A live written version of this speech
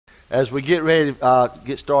As we get ready to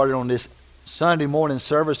get started on this Sunday morning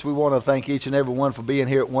service, we want to thank each and every one for being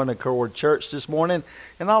here at One Accord Church this morning.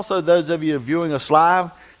 And also those of you viewing us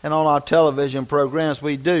live and on our television programs,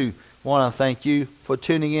 we do want to thank you for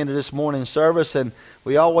tuning into this morning's service. And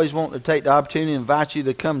we always want to take the opportunity to invite you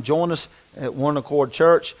to come join us at One Accord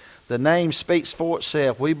Church. The name speaks for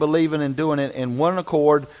itself. We believe in doing it in one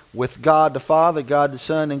accord with God the Father, God the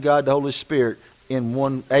Son, and God the Holy Spirit in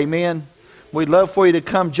one. Amen. We'd love for you to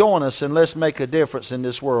come join us and let's make a difference in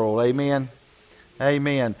this world. Amen.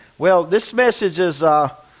 Amen. Well, this message is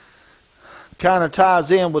kind of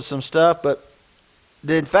ties in with some stuff, but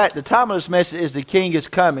in fact, the title of this message is The King is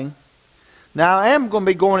Coming. Now, I am going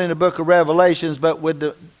to be going in the book of Revelations, but with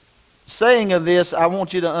the saying of this, I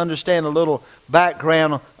want you to understand a little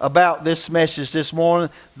background about this message this morning.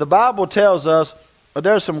 The Bible tells us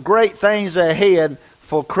there's some great things ahead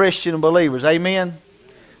for Christian believers. Amen.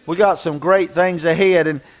 We got some great things ahead.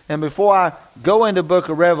 And before I go into the book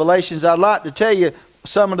of Revelations, I'd like to tell you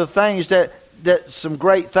some of the things that some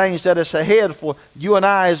great things that is ahead for you and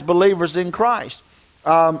I as believers in Christ.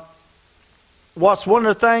 What's one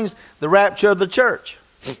of the things? The rapture of the church.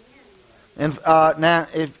 And now,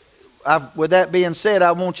 with that being said,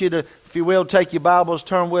 I want you to, if you will, take your Bibles,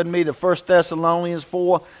 turn with me to 1 Thessalonians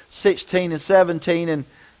 4, 16 and 17. And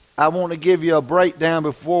I want to give you a breakdown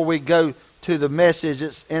before we go to the message.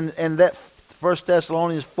 It's in that 1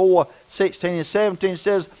 Thessalonians 4, 16 and 17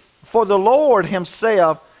 says, "For the Lord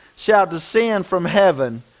himself shall descend from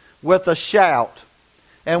heaven with a shout,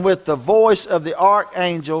 and with the voice of the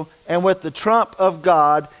archangel, and with the trump of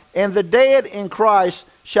God, and the dead in Christ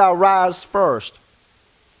shall rise first.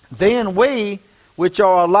 Then we, which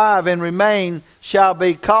are alive and remain, shall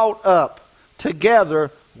be caught up together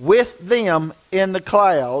with them in the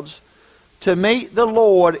clouds, to meet the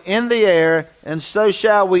Lord in the air, and so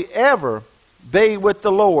shall we ever be with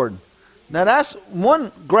the Lord." Now that's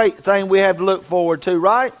one great thing we have to look forward to,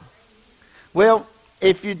 right? Well,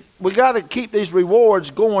 we got to keep these rewards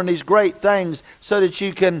going, these great things, so that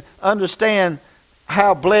you can understand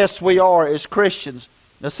how blessed we are as Christians.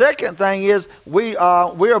 The second thing is we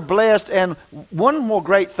are blessed, and one more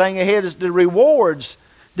great thing ahead is the rewards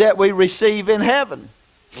that we receive in heaven.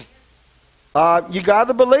 You got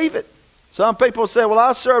to believe it. Some people say, "Well,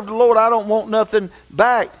 I serve the Lord, I don't want nothing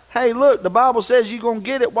back." Hey, look, the Bible says you're going to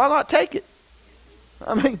get it. Why not take it?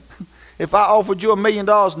 I mean, if I offered you $1 million,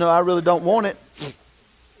 no, I really don't want it.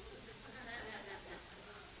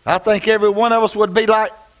 I think every one of us would be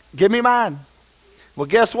like, "Give me mine." Well,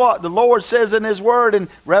 guess what? The Lord says in His Word in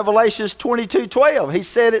Revelations 22:12, He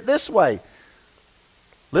said it this way.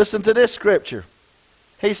 Listen to this scripture.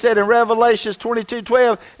 He said in Revelations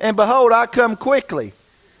 22:12, "And behold, I come quickly,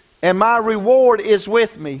 and my reward is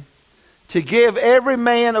with me, to give every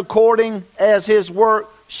man according as his work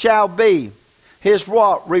shall be." His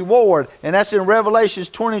what? Reward. And that's in Revelations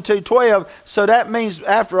 22:12. So that means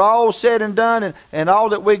after all said and done and all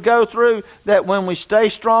that we go through, that when we stay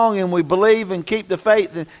strong and we believe and keep the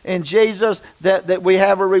faith in Jesus, that we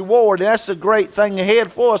have a reward. And that's a great thing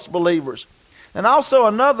ahead for us believers. And also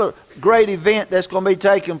another great event that's going to be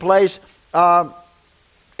taking place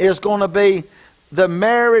is going to be the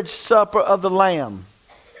marriage supper of the Lamb.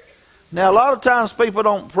 Now, a lot of times people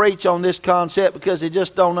don't preach on this concept because they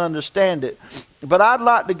just don't understand it. But I'd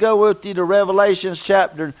like to go with you to Revelations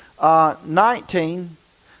chapter 19.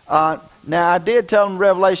 Now, I did tell them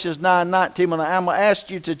Revelations 9:19, but I'm going to ask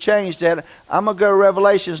you to change that. I'm going to go to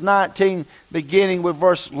Revelations 19, beginning with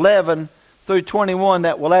verse 11 through 21.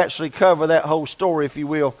 That will actually cover that whole story, if you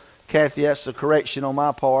will. Kathy, that's a correction on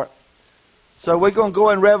my part. So we're going to go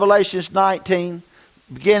in Revelations 19,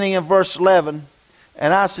 beginning in verse 11.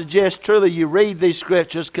 And I suggest truly you read these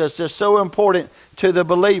scriptures because they're so important to the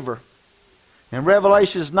believer. And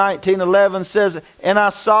Revelations 19:11 says, "And I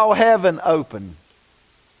saw heaven open."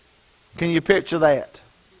 Can you picture that?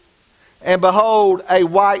 "And behold, a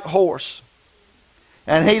white horse.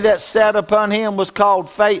 And he that sat upon him was called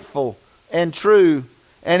Faithful and True.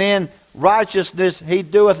 And in righteousness he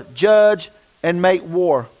doeth judge and make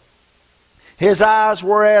war. His eyes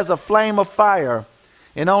were as a flame of fire,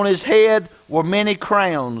 and on his head were many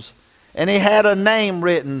crowns. And he had a name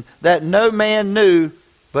written that no man knew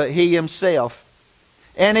but he himself.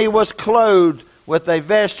 And he was clothed with a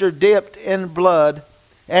vesture dipped in blood,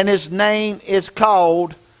 and his name is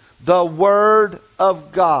called the Word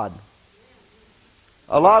of God."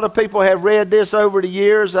 A lot of people have read this over the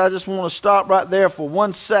years. I just want to stop right there for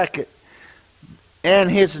 1 second.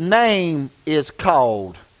 And his name is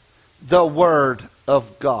called the Word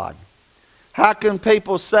of God. How can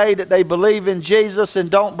people say that they believe in Jesus and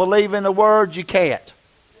don't believe in the Word? You can't.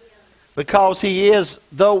 because he is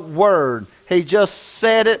the Word. He just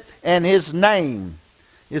said it, and his name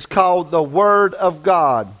is called the Word of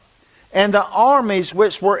God. And the armies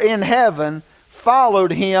which were in heaven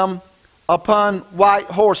followed him upon white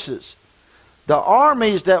horses. The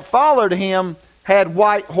armies that followed him had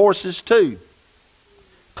white horses too,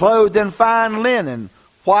 clothed in fine linen,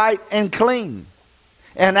 white and clean.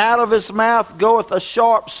 And out of his mouth goeth a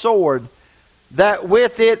sharp sword, that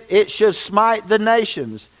with it should smite the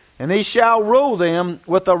nations. And he shall rule them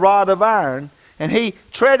with a rod of iron. And he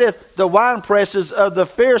treadeth the winepresses of the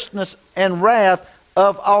fierceness and wrath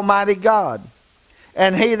of Almighty God.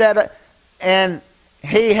 And he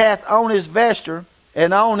hath on his vesture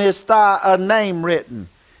and on his thigh a name written,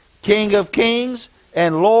 King of Kings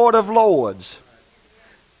and Lord of Lords.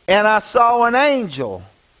 And I saw an angel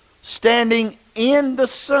standing in the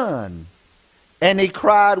sun, and he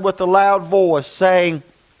cried with a loud voice, saying,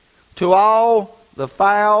 to all the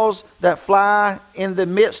fowls that fly in the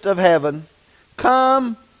midst of heaven,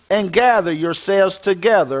 come and gather yourselves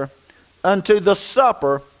together unto the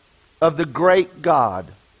supper of the great God.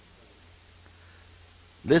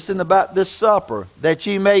 Listen about this supper, that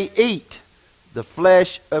ye may eat the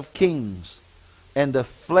flesh of kings, and the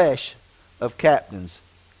flesh of captains,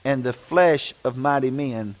 and the flesh of mighty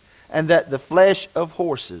men, and that the flesh of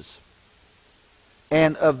horses,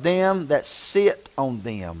 and of them that sit on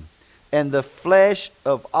them, and the flesh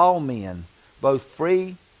of all men, both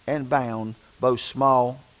free and bound, both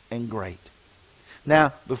small and great.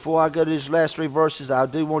 Now, before I go to these last three verses, I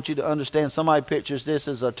do want you to understand, somebody pictures this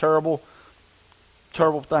as a terrible,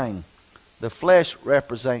 terrible thing. The flesh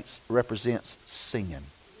represents sin.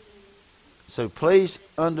 So please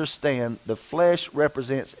understand, the flesh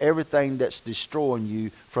represents everything that's destroying you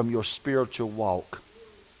from your spiritual walk.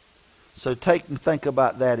 So take and think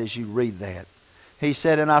about that as you read that. He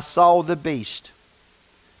said, and I saw the beast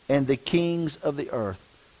and the kings of the earth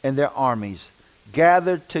and their armies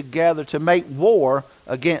gathered together to make war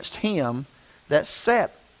against him that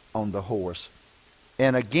sat on the horse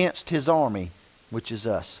and against his army, which is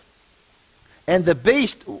us. And the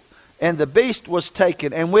beast was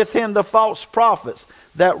taken, and with him the false prophets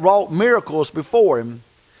that wrought miracles before him,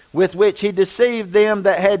 with which he deceived them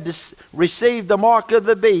that had received the mark of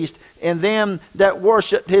the beast, and them that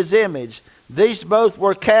worshipped his image. These both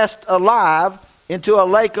were cast alive into a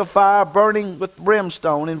lake of fire burning with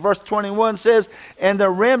brimstone. And verse 21 says, and the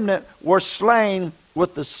remnant were slain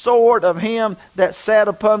with the sword of him that sat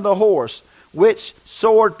upon the horse, which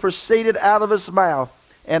sword proceeded out of his mouth,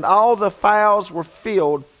 and all the fowls were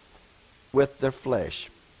filled with their flesh.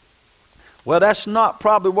 Well, that's not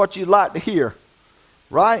probably what you'd like to hear,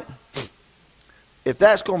 right? If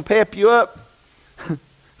that's going to pep you up,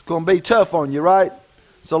 it's going to be tough on you, right?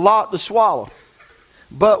 It's a lot to swallow.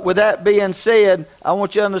 But with that being said, I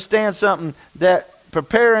want you to understand something, that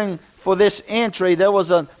preparing for this entry, there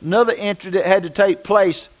was another entry that had to take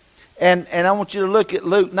place. And I want you to look at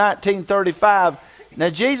Luke 19:35. Now,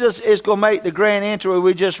 Jesus is going to make the grand entry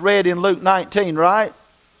we just read in Luke 19, right?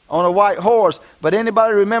 On a white horse. But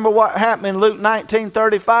anybody remember what happened in Luke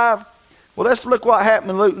 19:35? Well, let's look what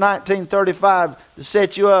happened in Luke 19:35 to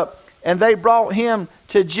set you up. And they brought him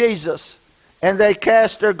to Jesus, and they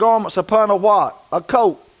cast their garments upon a what? A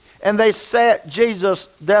coat. And they sat Jesus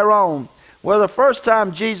thereon. Well, the first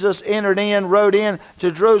time Jesus rode in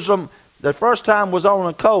to Jerusalem, the first time was on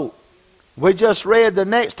a coat. We just read the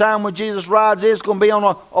next time when Jesus rides in, it's going to be on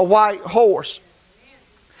a white horse.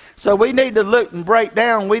 So we need to look and break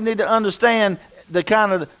down. We need to understand the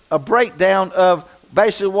kind of a breakdown of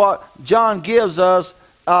basically what John gives us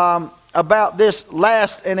about this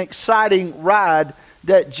last and exciting ride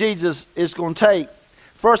that Jesus is going to take.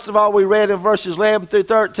 First of all, we read in verses 11 through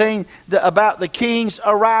 13 about the king's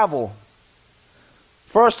arrival.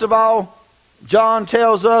 First of all, John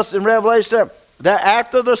tells us in Revelation that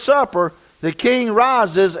after the supper, the king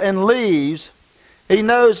rises and leaves. He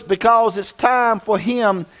knows because it's time for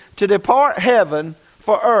him to depart heaven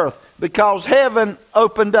for earth, because heaven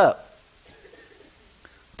opened up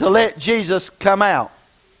to let Jesus come out.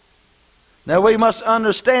 Now we must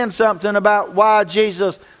understand something about why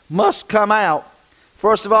Jesus must come out.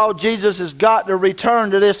 First of all, Jesus has got to return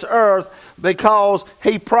to this earth because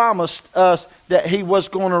he promised us that he was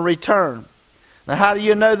going to return. Now, how do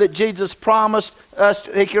you know that Jesus promised us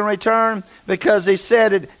he can return? Because he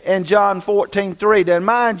said it in John 14:3. Now,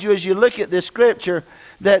 mind you, as you look at this scripture,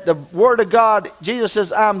 that the Word of God, Jesus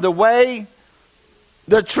says, I'm the way,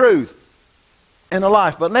 the truth, and the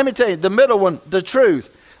life. But let me tell you, the middle one, the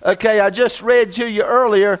truth. Okay, I just read to you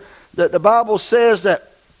earlier that the Bible says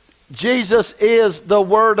that Jesus is the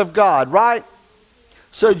Word of God, right?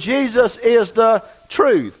 So Jesus is the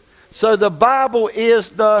truth. So the Bible is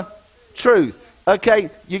the truth. Okay,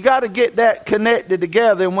 you got to get that connected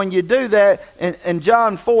together. And when you do that, in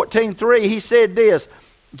John 14:3, he said this,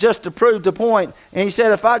 just to prove the point. And he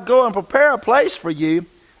said, if I go and prepare a place for you,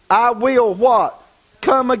 I will what?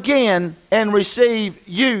 Come again and receive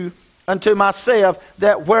you unto myself,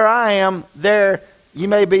 that where I am, there you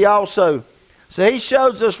may be also. So he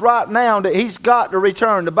shows us right now that he's got to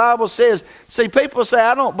return. The Bible says, see, people say,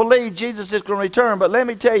 I don't believe Jesus is going to return. But let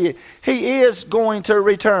me tell you, he is going to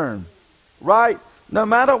return. Right? No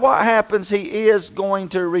matter what happens, he is going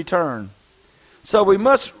to return. So we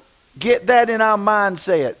must get that in our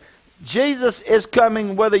mindset. Jesus is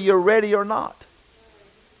coming whether you're ready or not.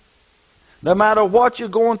 No matter what you're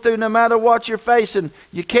going through, no matter what you're facing,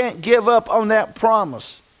 you can't give up on that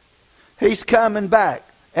promise. He's coming back.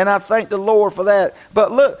 And I thank the Lord for that.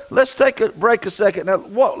 But look, let's take a break a second. Now,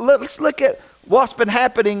 let's look at what's been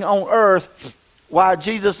happening on earth while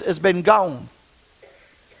Jesus has been gone.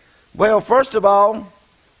 Well, first of all,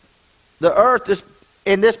 the earth is,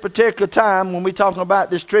 in this particular time, when we're talking about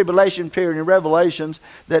this tribulation period in Revelations,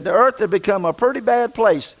 that the earth had become a pretty bad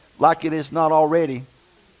place, like it is not already.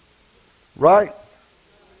 Right?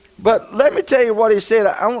 But let me tell you what he said.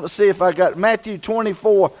 I want to see if I got Matthew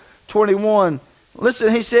 24:21.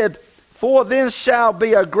 Listen, he said, for then shall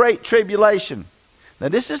be a great tribulation. Now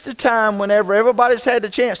this is the time whenever everybody's had the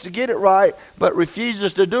chance to get it right, but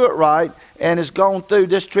refuses to do it right, and has gone through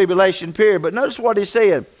this tribulation period. But notice what he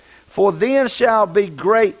said. For then shall be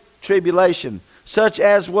great tribulation, such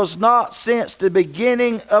as was not since the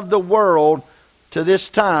beginning of the world to this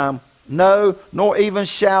time, no, nor even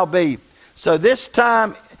shall be. So this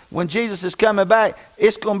time, when Jesus is coming back,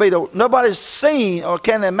 it's going to be, nobody's seen or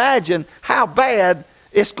can imagine how bad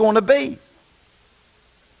it's going to be.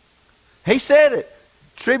 He said it.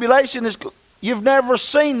 Tribulation is, you've never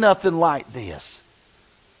seen nothing like this.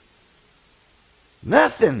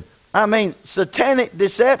 Nothing. I mean, satanic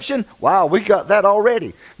deception, wow, we got that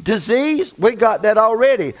already. Disease, we got that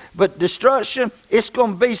already. But destruction, it's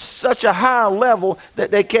going to be such a high level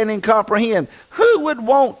that they can't even comprehend. Who would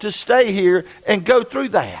want to stay here and go through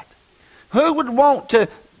that? Who would want to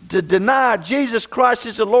deny Jesus Christ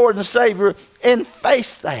as the Lord and Savior and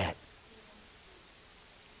face that?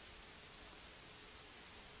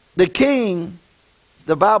 The king,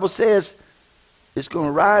 the Bible says, is going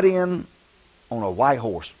to ride in on a white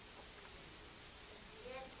horse.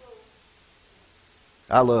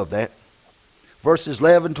 I love that. Verses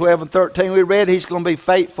 11, 12, and 13 we read, he's going to be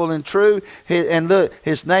faithful and true. And look,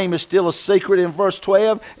 his name is still a secret in verse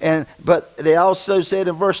 12. But they also said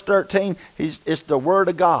in verse 13, it's the Word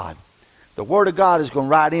of God. The Word of God is going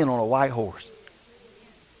to ride in on a white horse.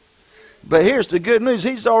 But here's the good news.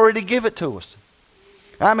 He's already given it to us.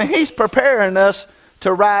 I mean, he's preparing us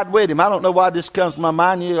to ride with him. I don't know why this comes to my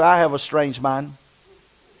mind. I have a strange mind.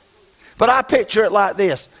 But I picture it like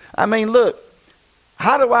this. I mean, look.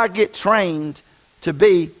 How do I get trained to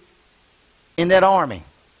be in that army?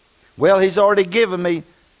 Well, he's already given me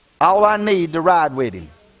all I need to ride with him.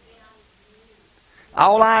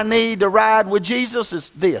 All I need to ride with Jesus is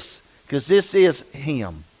this, because this is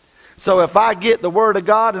him. So if I get the Word of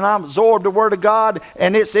God and I absorb the Word of God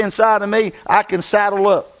and it's inside of me, I can saddle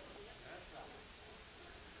up.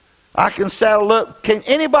 I can saddle up. Can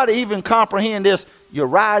anybody even comprehend this? You're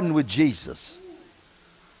riding with Jesus.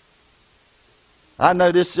 I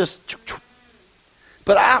know this just...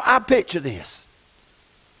 But I picture this.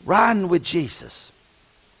 Riding with Jesus.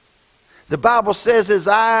 The Bible says his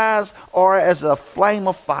eyes are as a flame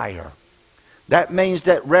of fire. That means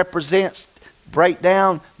that represents, break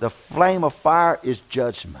down, the flame of fire is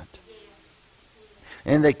judgment.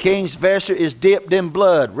 And the king's vesture is dipped in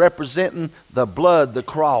blood, representing the blood, the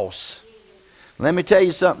cross. Let me tell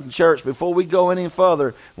you something, church, before we go any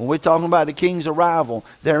further, when we're talking about the king's arrival,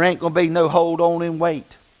 there ain't going to be no hold on and wait.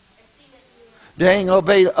 There ain't going to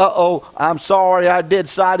be, I'm sorry, I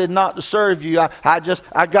decided not to serve you.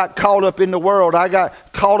 I got caught up in the world. I got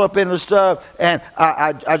caught up in the stuff, and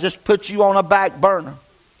I just put you on a back burner.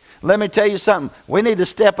 Let me tell you something. We need to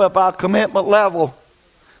step up our commitment level,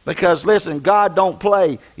 because, listen, God don't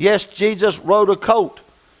play. Yes, Jesus rode a coat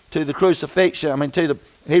to the crucifixion.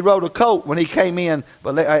 He rode a coat when he came in,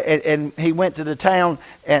 and he went to the town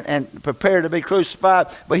and prepared to be crucified.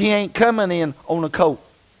 But he ain't coming in on a coat.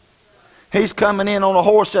 He's coming in on a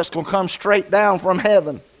horse that's going to come straight down from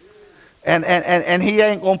heaven. And he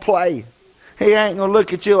ain't going to play. He ain't going to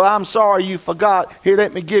look at you, I'm sorry you forgot. Here,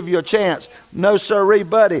 let me give you a chance. No, sirree,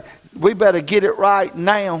 buddy. We better get it right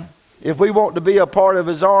now if we want to be a part of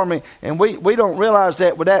his army. And we don't realize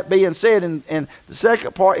that. With that being said, and the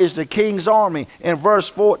second part is the king's army. In verse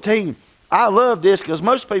 14, I love this because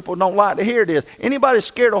most people don't like to hear this. Anybody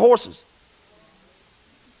scared of horses?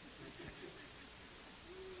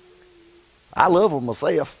 I love them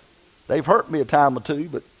myself. They've hurt me a time or two,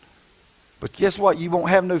 but guess what? You won't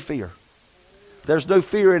have no fear. There's no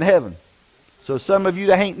fear in heaven. So some of you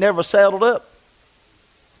that ain't never saddled up,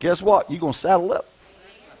 guess what? You're going to saddle up.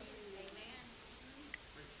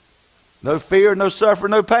 No fear, no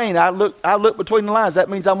suffering, no pain. I look between the lines. That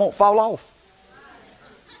means I won't fall off.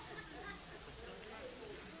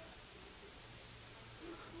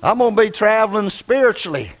 I'm going to be traveling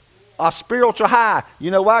spiritually. A spiritual high. You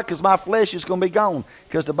know why? Because my flesh is going to be gone.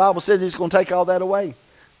 Because the Bible says He's going to take all that away.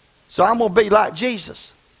 So I'm going to be like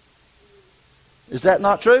Jesus. Is that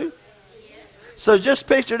not true? So just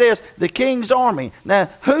picture this. The king's army. Now,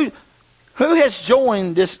 who has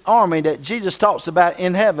joined this army that Jesus talks about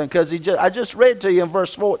in heaven? Because I just read to you in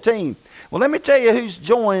verse 14. Well, let me tell you who's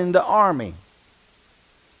joined the army.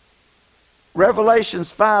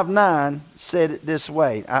 Revelations 5:9 said it this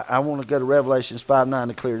way. I want to go to Revelations 5:9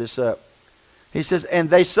 to clear this up. He says, and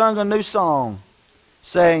they sung a new song,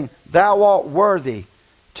 saying, Thou art worthy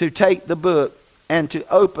to take the book and to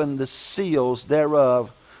open the seals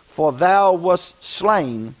thereof, for thou wast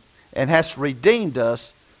slain and hast redeemed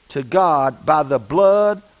us to God by the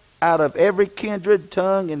blood out of every kindred,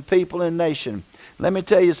 tongue, and people and nation. Let me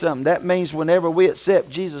tell you something. That means whenever we accept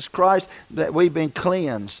Jesus Christ, that we've been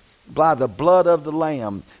cleansed by the blood of the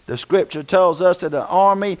Lamb. The scripture tells us that the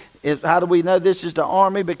army is, how do we know this is the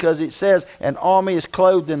army? Because it says an army is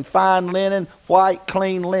clothed in fine linen, white,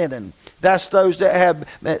 clean linen. That's those that have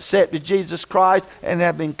accepted Jesus Christ and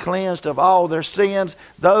have been cleansed of all their sins.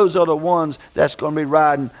 Those are the ones that's going to be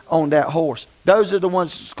riding on that horse. Those are the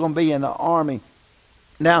ones that's going to be in the army.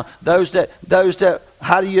 Now, those that,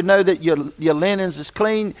 how do you know that your linens is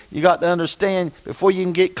clean? You got to understand, before you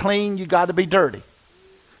can get clean, you got to be dirty.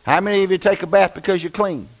 How many of you take a bath because you're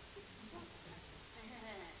clean?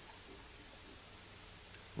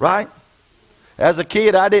 Right? As a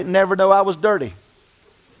kid, I didn't never know I was dirty.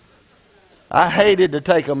 I hated to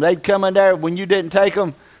take them. They'd come in there. When you didn't take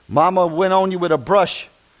them, Mama went on you with a brush,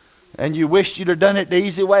 and you wished you'd have done it the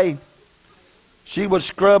easy way. She would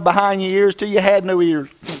scrub behind your ears till you had no ears.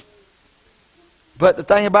 But the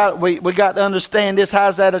thing about it, we got to understand this.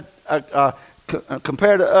 How's that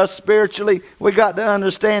compared to us spiritually? We got to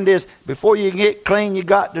understand this. Before you get clean, you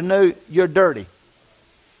got to know you're dirty.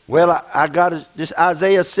 Well, I got this.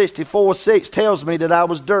 Isaiah 64:6 tells me that I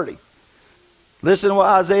was dirty. Listen to what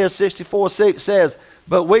Isaiah 64:6 says.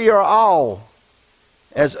 But we are all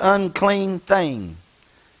as unclean thing,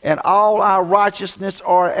 and all our righteousness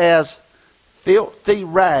are as filthy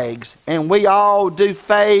rags, and we all do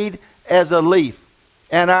fade as a leaf,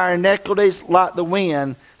 and our iniquities like the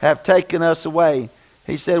wind have taken us away.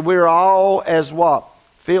 He said we're all as what?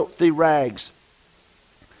 Filthy rags.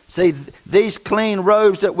 See, these clean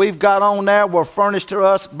robes that we've got on now were furnished to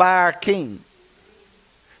us by our King.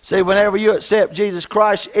 See, whenever you accept Jesus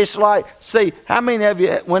Christ, it's like, see, how many of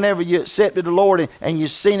you, whenever you accepted the Lord and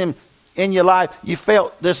you've seen Him in your life, you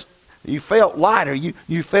felt lighter,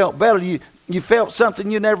 you felt better, you felt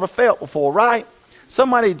something you never felt before, right?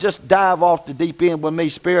 Somebody just dive off the deep end with me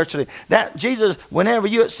spiritually. That Jesus, whenever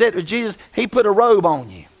you accepted Jesus, He put a robe on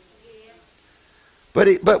you.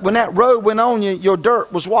 But when that robe went on you, your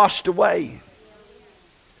dirt was washed away.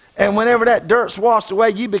 And whenever that dirt's washed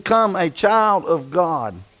away, you become a child of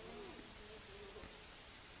God.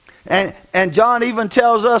 And John even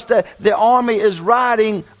tells us that the army is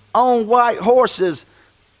riding on white horses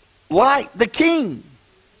like the King.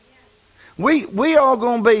 We are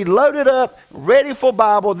going to be loaded up, ready for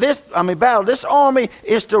battle. This army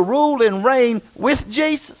is to rule and reign with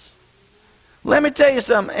Jesus. Let me tell you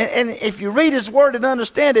something. And if you read His Word and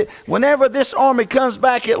understand it, whenever this army comes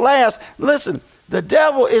back at last, listen, the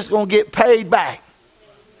devil is going to get paid back.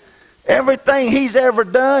 Everything he's ever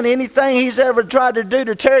done, anything he's ever tried to do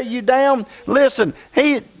to tear you down, listen,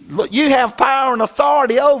 you have power and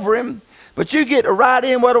authority over him, but you get to ride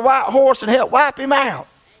in with a white horse and help wipe him out.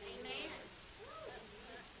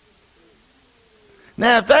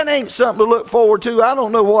 Now, if that ain't something to look forward to, I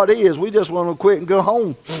don't know what is. We just want to quit and go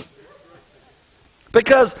home.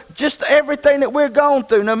 Because just everything that we're going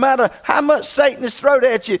through, no matter how much Satan has thrown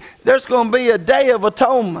at you, there's going to be a day of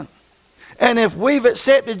atonement. And if we've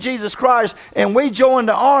accepted Jesus Christ and we join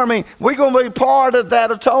the army, we're going to be part of that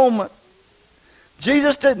atonement.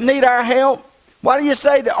 Jesus didn't need our help. Why do you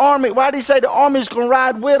say the army? Why do you say the army's going to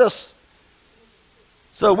ride with us?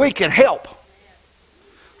 So we can help.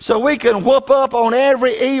 So we can whoop up on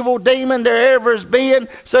every evil demon there ever has been,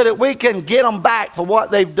 so that we can get them back for what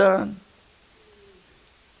they've done.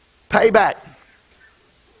 Payback.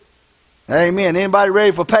 Amen. Anybody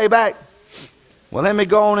ready for payback? Well, let me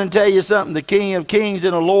go on and tell you something. The King of Kings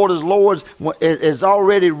and the Lord of Lords is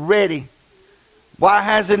already ready. Why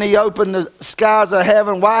hasn't he opened the skies of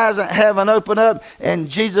heaven? Why hasn't heaven opened up and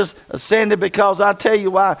Jesus ascended? Because I tell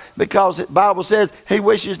you why. Because the Bible says he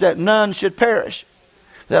wishes that none should perish,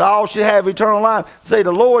 that all should have eternal life. See,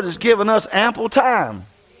 the Lord has given us ample time.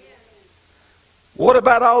 What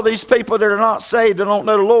about all these people that are not saved and don't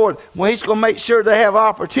know the Lord? Well, he's going to make sure they have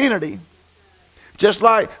opportunity. Just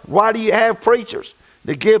like, why do you have preachers?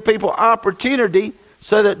 To give people opportunity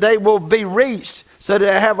so that they will be reached, so that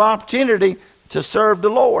they have opportunity to serve the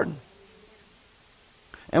Lord.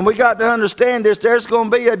 And we got to understand this. There's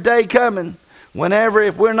going to be a day coming whenever,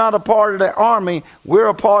 if we're not a part of the army, we're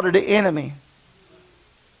a part of the enemy.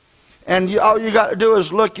 And all you got to do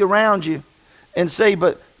is look around you and see,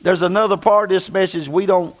 but there's another part of this message we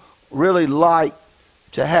don't really like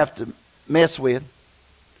to have to mess with.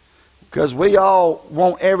 Because we all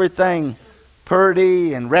want everything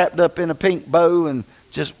pretty and wrapped up in a pink bow, and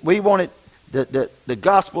just we want it, the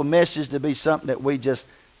gospel message to be something that we just,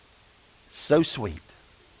 so sweet.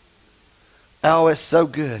 Oh, it's so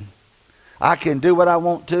good. I can do what I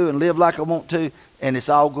want to and live like I want to, and it's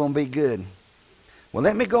all going to be good. Well,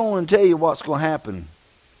 let me go on and tell you what's going to happen.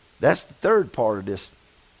 That's the third part of this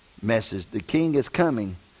message. The king is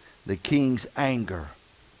coming. The king's anger.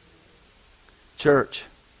 Church,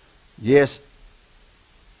 yes,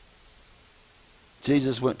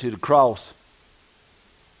 Jesus went to the cross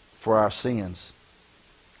for our sins.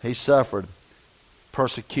 He suffered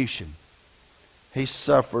persecution. He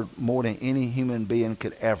suffered more than any human being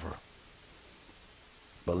could ever.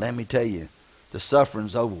 But let me tell you, the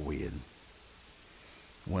suffering's over with.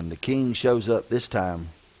 When the king shows up this time,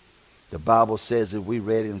 the Bible says, as we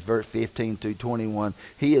read in verse 15 through 21,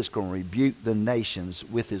 he is going to rebuke the nations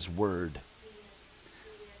with his word.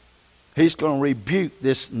 He's going to rebuke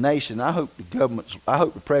this nation. I hope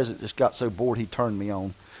the president just got so bored he turned me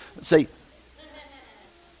on. See,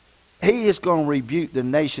 he is going to rebuke the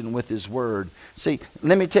nation with his word. See,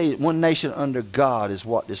 let me tell you, one nation under God is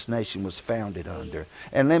what this nation was founded under.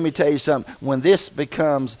 And let me tell you something. When this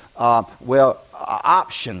becomes, an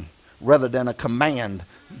option rather than a command,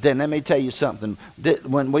 then let me tell you something.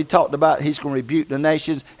 When we talked about he's going to rebuke the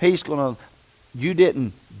nations, you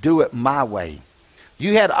didn't do it my way.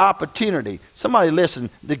 You had opportunity. Somebody listen,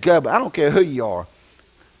 the government, I don't care who you are.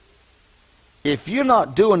 If you're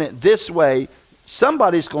not doing it this way,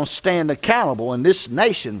 somebody's going to stand accountable in this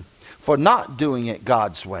nation for not doing it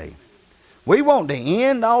God's way. We want to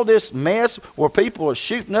end all this mess where people are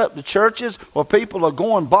shooting up the churches, where people are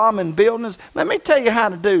going bombing buildings. Let me tell you how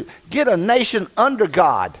to do. Get a nation under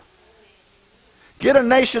God. Get a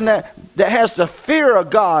nation that has the fear of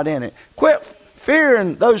God in it. Quit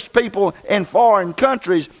fearing those people in foreign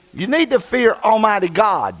countries. You need to fear Almighty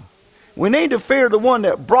God. We need to fear the one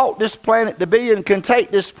that brought this planet to be and can take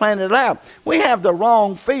this planet out. We have the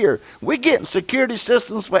wrong fear. We're getting security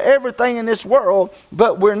systems for everything in this world,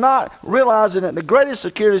 but we're not realizing that the greatest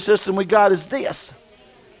security system we got is this.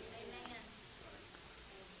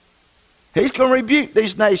 He's going to rebuke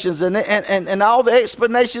these nations, and all the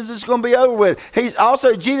explanations is going to be over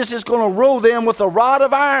with. Jesus is going to rule them with a rod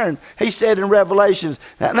of iron, he said in Revelations.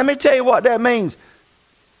 Now, let me tell you what that means.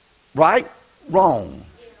 Right? Wrong.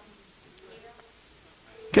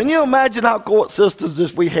 Can you imagine our court systems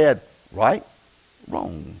if we had right?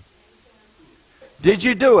 Wrong. Did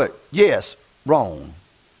you do it? Yes. Wrong.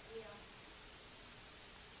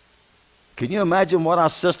 Can you imagine what our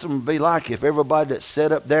system would be like if everybody that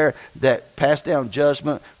sat up there that passed down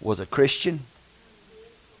judgment was a Christian?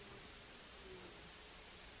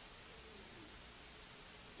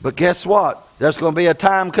 But guess what? There's going to be a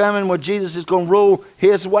time coming when Jesus is going to rule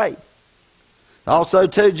his way. Also,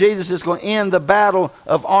 too, Jesus is going to end the battle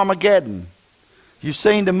of Armageddon. You've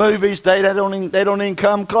seen the movies. They don't even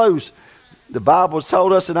come close. The Bible's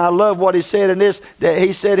told us, and I love what he said in this, that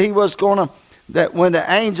he said he was going to, that when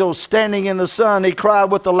the angel standing in the sun, he cried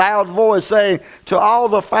with a loud voice, saying, to all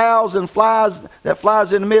the fowls and flies that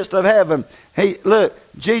flies in the midst of heaven. Look,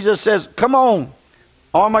 Jesus says, come on,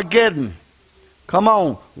 Armageddon. Come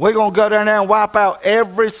on, we're going to go down there and wipe out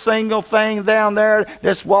every single thing down there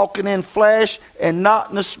that's walking in flesh and not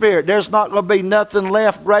in the spirit. There's not going to be nothing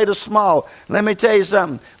left, great or small. Let me tell you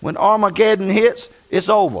something. When Armageddon hits, it's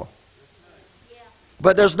over.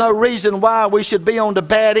 But there's no reason why we should be on the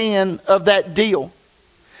bad end of that deal.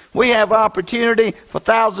 We have opportunity for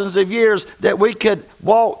thousands of years that we could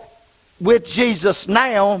walk with Jesus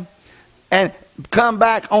now and come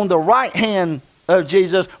back on the right hand of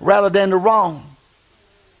Jesus rather than the wrong.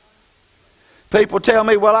 People tell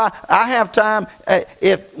me, well, I have time.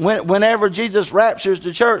 Whenever Jesus raptures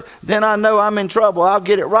the church, then I know I'm in trouble. I'll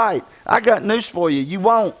get it right. I got news for you. You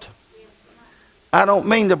won't. I don't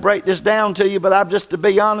mean to break this down to you, but I'm just to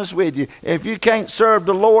be honest with you. If you can't serve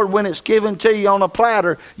the Lord when it's given to you on a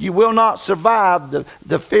platter, you will not survive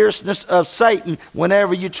the fierceness of Satan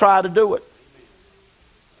whenever you try to do it.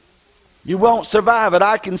 You won't survive it.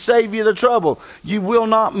 I can save you the trouble. You will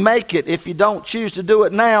not make it if you don't choose to do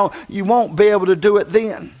it now. You won't be able to do it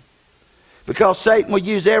then. Because Satan will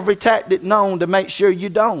use every tactic known to make sure you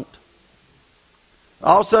don't.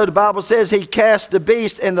 Also, the Bible says he cast the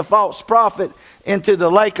beast and the false prophet into the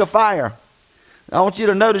lake of fire. I want you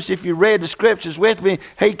to notice, if you read the scriptures with me,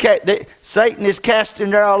 Satan is cast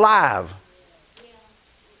in there alive.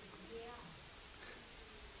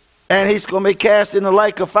 And he's going to be cast in the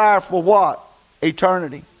lake of fire for what?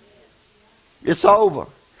 Eternity. It's over.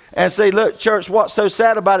 And see, look, church, what's so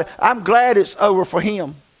sad about it? I'm glad it's over for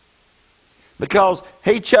him. Because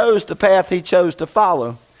he chose the path he chose to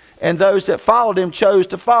follow. And those that followed him chose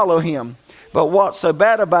to follow him. But what's so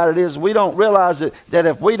bad about it is we don't realize that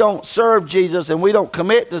if we don't serve Jesus and we don't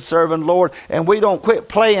commit to serving the Lord and we don't quit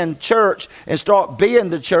playing church and start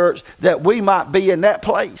being the church, that we might be in that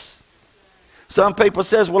place. Some people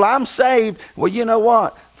says, well, I'm saved. Well, you know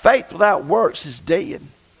what? Faith without works is dead.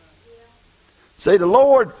 See, the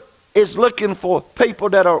Lord is looking for people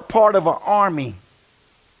that are part of an army.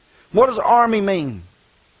 What does army mean?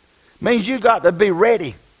 It means you got to be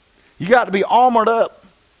ready. You got to be armored up.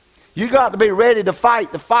 You got to be ready to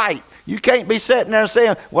fight the fight. You can't be sitting there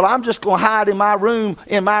saying, well, I'm just going to hide in my room,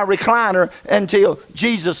 in my recliner until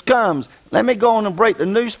Jesus comes. Let me go on and break the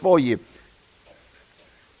news for you.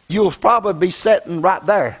 You'll probably be sitting right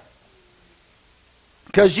there.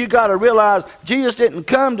 Because you got to realize Jesus didn't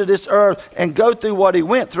come to this earth and go through what he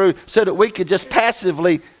went through so that we could just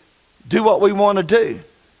passively do what we want to do.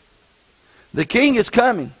 The king is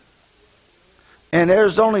coming. And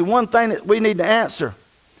there's only one thing that we need to answer.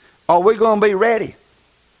 Are we going to be ready?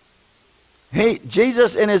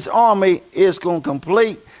 Jesus and his army is going to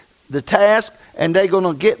complete the task, and they're going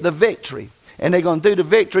to get the victory. And they're going to do the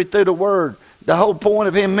victory through the word. The whole point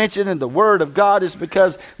of him mentioning the word of God is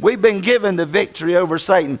because we've been given the victory over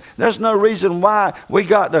Satan. There's no reason why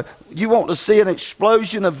you want to see an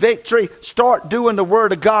explosion of victory. Start doing the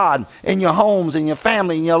word of God in your homes, in your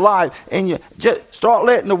family, in your life. And you just start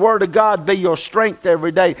letting the word of God be your strength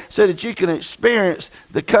every day so that you can experience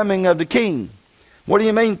the coming of the king. What do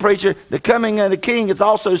you mean, preacher? The coming of the king is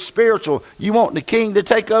also spiritual. You want the king to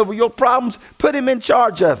take over your problems? Put him in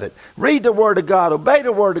charge of it. Read the word of God. Obey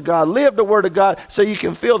the word of God. Live the word of God so you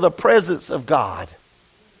can feel the presence of God.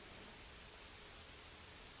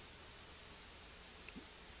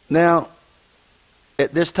 Now,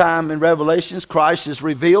 at this time in Revelations, Christ is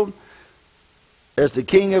revealed as the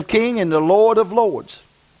King of Kings and the Lord of Lords.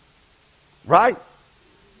 Right?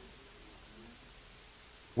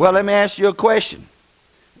 Well, let me ask you a question.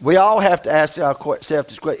 We all have to ask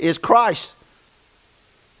ourselves this question.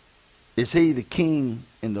 Is he the King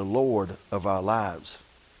and the Lord of our lives?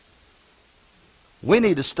 We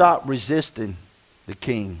need to stop resisting the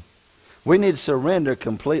King. We need to surrender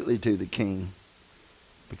completely to the King.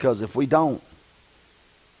 Because if we don't,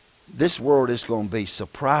 this world is going to be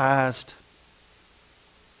surprised.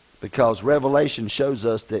 Because Revelation shows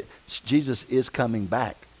us that Jesus is coming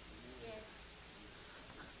back.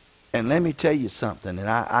 And let me tell you something, and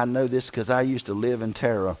I know this because I used to live in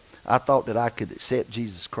terror. I thought that I could accept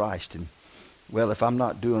Jesus Christ, and, well, if I'm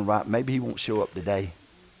not doing right, maybe he won't show up today.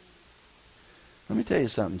 Let me tell you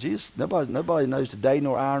something. Jesus, nobody knows the day,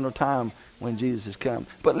 nor hour, nor time when Jesus is coming.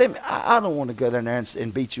 But I don't want to go down there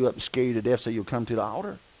and beat you up and scare you to death so you'll come to the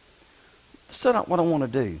altar. That's not what I want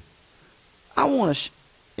to do. I want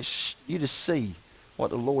you to see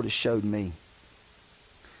what the Lord has showed me.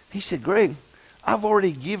 He said, Greg, I've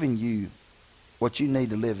already given you what you need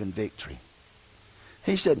to live in victory.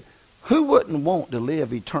 He said, who wouldn't want to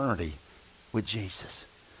live eternity with Jesus?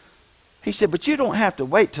 He said, but you don't have to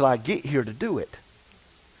wait till I get here to do it.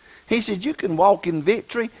 He said, you can walk in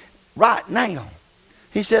victory right now.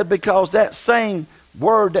 He said, because that same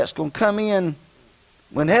word that's going to come in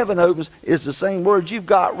when heaven opens is the same word you've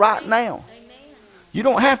got right now. You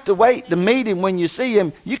don't have to wait to meet him when you see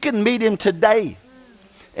him. You can meet him today.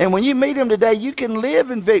 And when you meet him today, you can live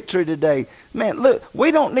in victory today. Man, look,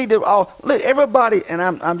 we don't need to look, everybody, and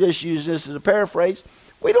I'm just using this as a paraphrase,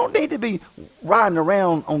 we don't need to be riding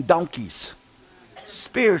around on donkeys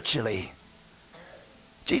spiritually.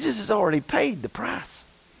 Jesus has already paid the price.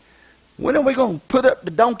 When are we going to put up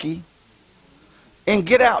the donkey and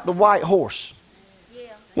get out the white horse?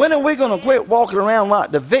 When are we going to quit walking around like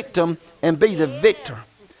the victim and be the victor?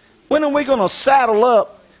 When are we going to saddle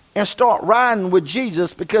up and start riding with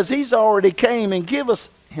Jesus, because he's already came and give us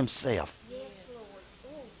himself?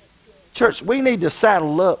 Church, we need to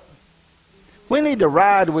saddle up. We need to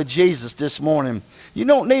ride with Jesus this morning. You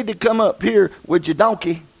don't need to come up here with your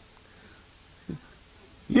donkey.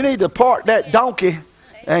 You need to park that donkey,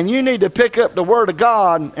 and you need to pick up the Word of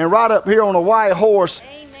God and ride up here on a white horse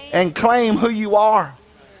and claim who you are.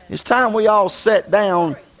 It's time we all sat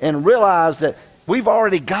down and realize that we've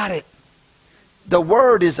already got it. The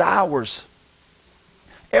Word is ours.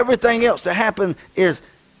 Everything else that happened is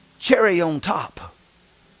cherry on top.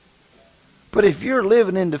 But if you're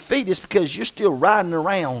living in defeat, it's because you're still riding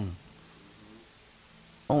around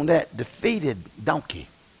on that defeated donkey.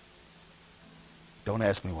 Don't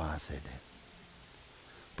ask me why I said that.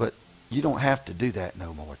 But you don't have to do that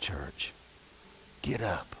no more, church. Get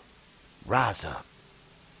up. Rise up.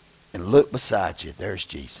 And look beside you. There's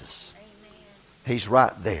Jesus. Amen. He's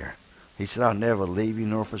right there. He said, I'll never leave you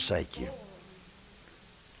nor forsake you.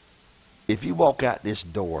 If you walk out this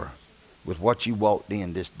door with what you walked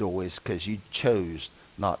in this door, is because you chose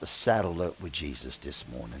not to saddle up with Jesus this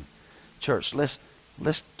morning. Church, let's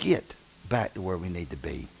get back to where we need to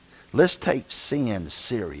be. Let's take sin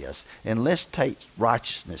serious, and let's take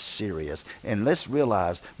righteousness serious, and let's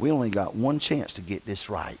realize we only got one chance to get this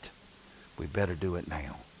right. We better do it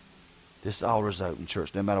now. This altar is open,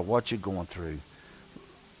 church. No matter what you're going through,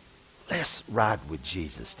 let's ride with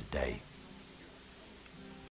Jesus today.